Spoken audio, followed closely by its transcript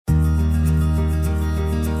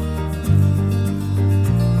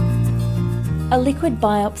A liquid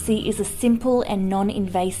biopsy is a simple and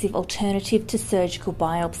non-invasive alternative to surgical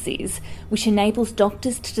biopsies, which enables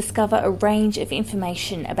doctors to discover a range of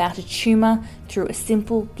information about a tumour through a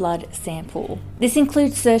simple blood sample. This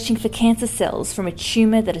includes searching for cancer cells from a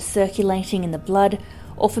tumour that are circulating in the blood,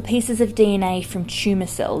 or for pieces of DNA from tumour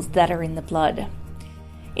cells that are in the blood.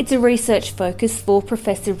 It's a research focus for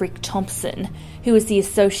Professor Rik Thompson, who is the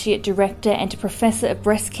Associate Director and Professor of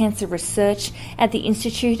Breast Cancer Research at the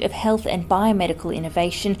Institute of Health and Biomedical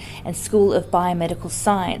Innovation and School of Biomedical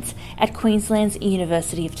Science at Queensland's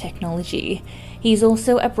University of Technology. He is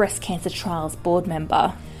also a Breast Cancer Trials board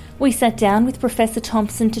member. We sat down with Professor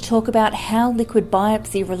Thompson to talk about how liquid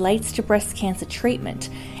biopsy relates to breast cancer treatment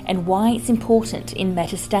and why it's important in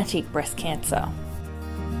metastatic breast cancer.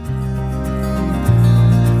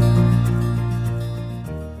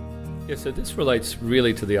 Yeah, so this relates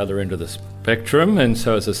really to the other end of the spectrum, and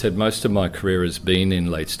so as I said, most of my career has been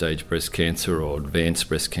in late-stage breast cancer or advanced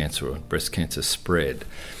breast cancer or breast cancer spread.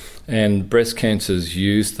 And breast cancers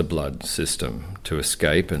use the blood system to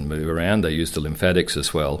escape and move around. They use the lymphatics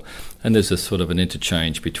as well, and there's a sort of an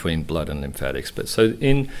interchange between blood and lymphatics. But so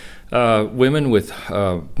in women with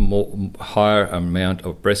higher amount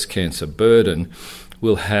of breast cancer burden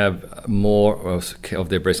will have more of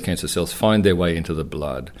their breast cancer cells find their way into the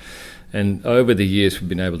blood. And over the years, we've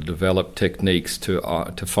been able to develop techniques to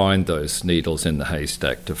find those needles in the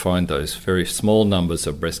haystack, to find those very small numbers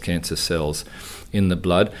of breast cancer cells in the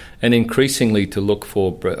blood, and increasingly to look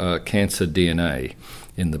for cancer DNA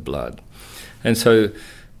in the blood. And so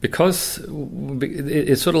because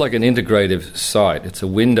it's sort of like an integrative site, it's a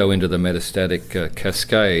window into the metastatic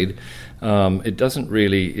cascade, it doesn't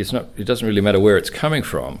really matter where it's coming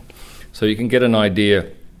from. So you can get an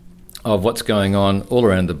idea of what's going on all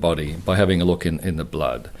around the body by having a look in the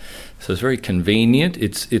blood. So it's very convenient.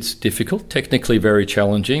 It's difficult, technically very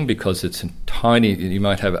challenging because it's tiny. You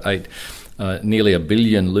might have nearly 1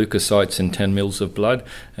 billion leukocytes in 10 mils of blood,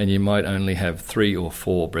 and you might only have 3 or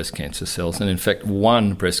 4 breast cancer cells. And in fact,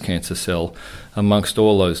 one breast cancer cell amongst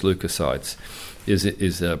all those leukocytes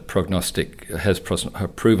is a prognostic, has a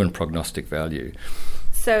proven prognostic value.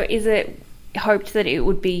 So is it hoped that it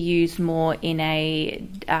would be used more in a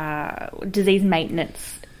disease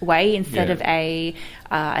maintenance way instead of an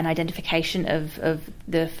identification of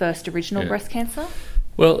the first original breast cancer?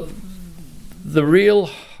 Well, the real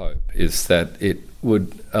hope is that it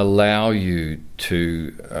would allow you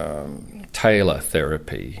to tailor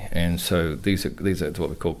therapy, and so these are what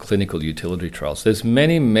we call clinical utility trials. There's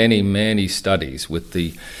many studies with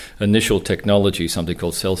the initial technology, something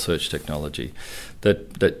called cell search technology,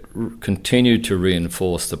 that continue to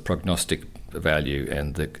reinforce the prognostic value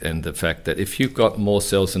and the fact that if you've got more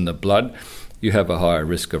cells in the blood, you have a higher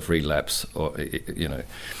risk of relapse,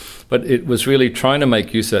 But it was really trying to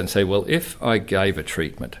make use of that and say, well, if I gave a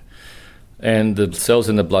treatment and the cells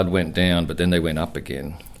in the blood went down, but then they went up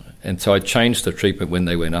again, and so I changed the treatment when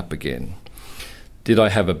they went up again, did I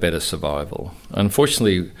have a better survival?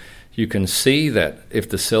 Unfortunately, you can see that if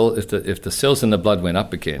the cells in the blood went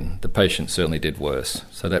up again, the patient certainly did worse.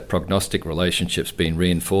 So that prognostic relationship's been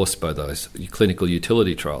reinforced by those clinical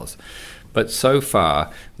utility trials. But so far,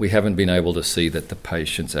 we haven't been able to see that the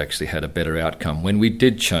patients actually had a better outcome when we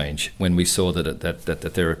did change, when we saw that the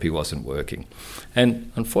therapy wasn't working. And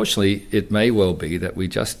unfortunately, it may well be that we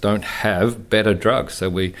just don't have better drugs. So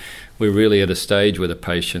we're really at a stage with a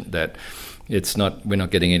patient that we're not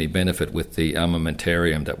getting any benefit with the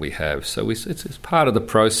armamentarium that we have. So it's part of the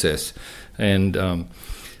process. And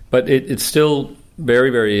but it's still very,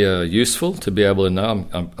 very useful to be able to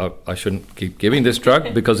know I shouldn't keep giving this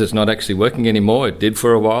drug because it's not actually working anymore. It did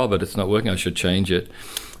for a while, but it's not working. I should change it.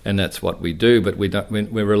 And that's what we do. But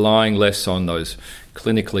we're relying less on those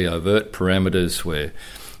clinically overt parameters where,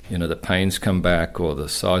 the pains come back or the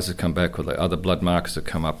sizes come back or the other blood markers that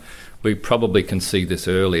come up. We probably can see this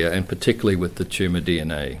earlier, and particularly with the tumour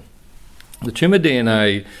DNA. The tumour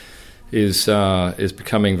DNA is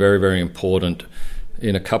becoming very, very important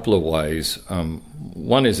in a couple of ways.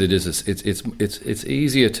 One is it's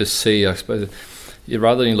easier to see, I suppose.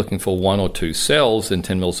 Rather than looking for 1 or 2 cells in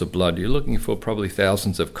 10 mils of blood, you're looking for probably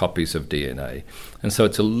thousands of copies of DNA, and so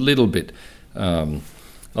it's a little bit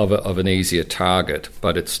of an easier target,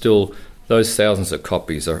 but it's still those thousands of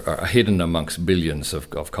copies are hidden amongst billions of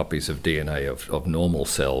copies of DNA of normal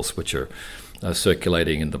cells, which are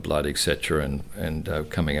circulating in the blood, etc., and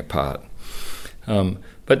coming apart.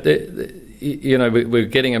 But we're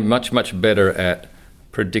getting much better at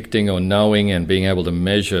predicting or knowing and being able to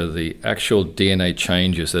measure the actual DNA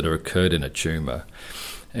changes that are occurred in a tumour,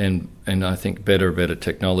 and I think better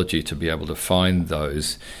technology to be able to find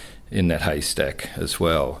those in that haystack as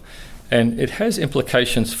well. And it has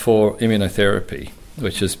implications for immunotherapy,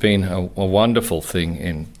 which has been a wonderful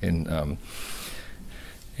thing in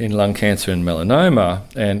lung cancer and melanoma,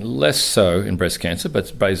 and less so in breast cancer.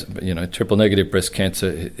 But triple negative breast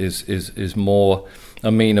cancer is more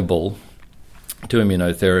amenable to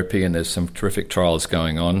immunotherapy, and there's some terrific trials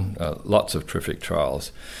going on, lots of terrific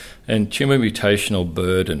trials. And tumour mutational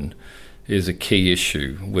burden is a key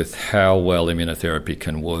issue with how well immunotherapy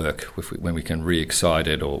can work when we can re-excite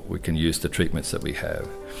it or we can use the treatments that we have.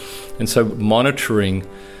 And so monitoring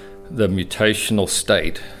the mutational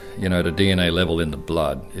state, at a DNA level in the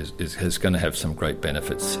blood is going to have some great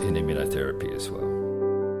benefits in immunotherapy as well.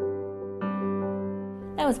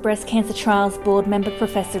 That was Breast Cancer Trials Board member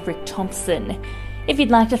Professor Rik Thompson. If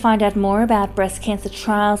you'd like to find out more about breast cancer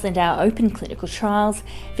trials and our open clinical trials,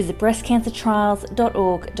 visit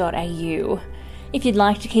breastcancertrials.org.au. If you'd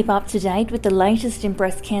like to keep up to date with the latest in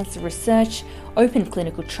breast cancer research, open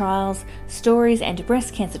clinical trials, stories and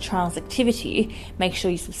breast cancer trials activity, make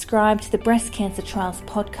sure you subscribe to the Breast Cancer Trials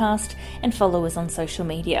podcast and follow us on social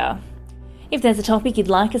media. If there's a topic you'd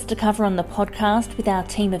like us to cover on the podcast with our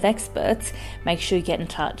team of experts, make sure you get in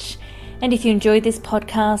touch. And if you enjoyed this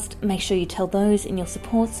podcast, make sure you tell those in your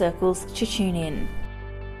support circles to tune in.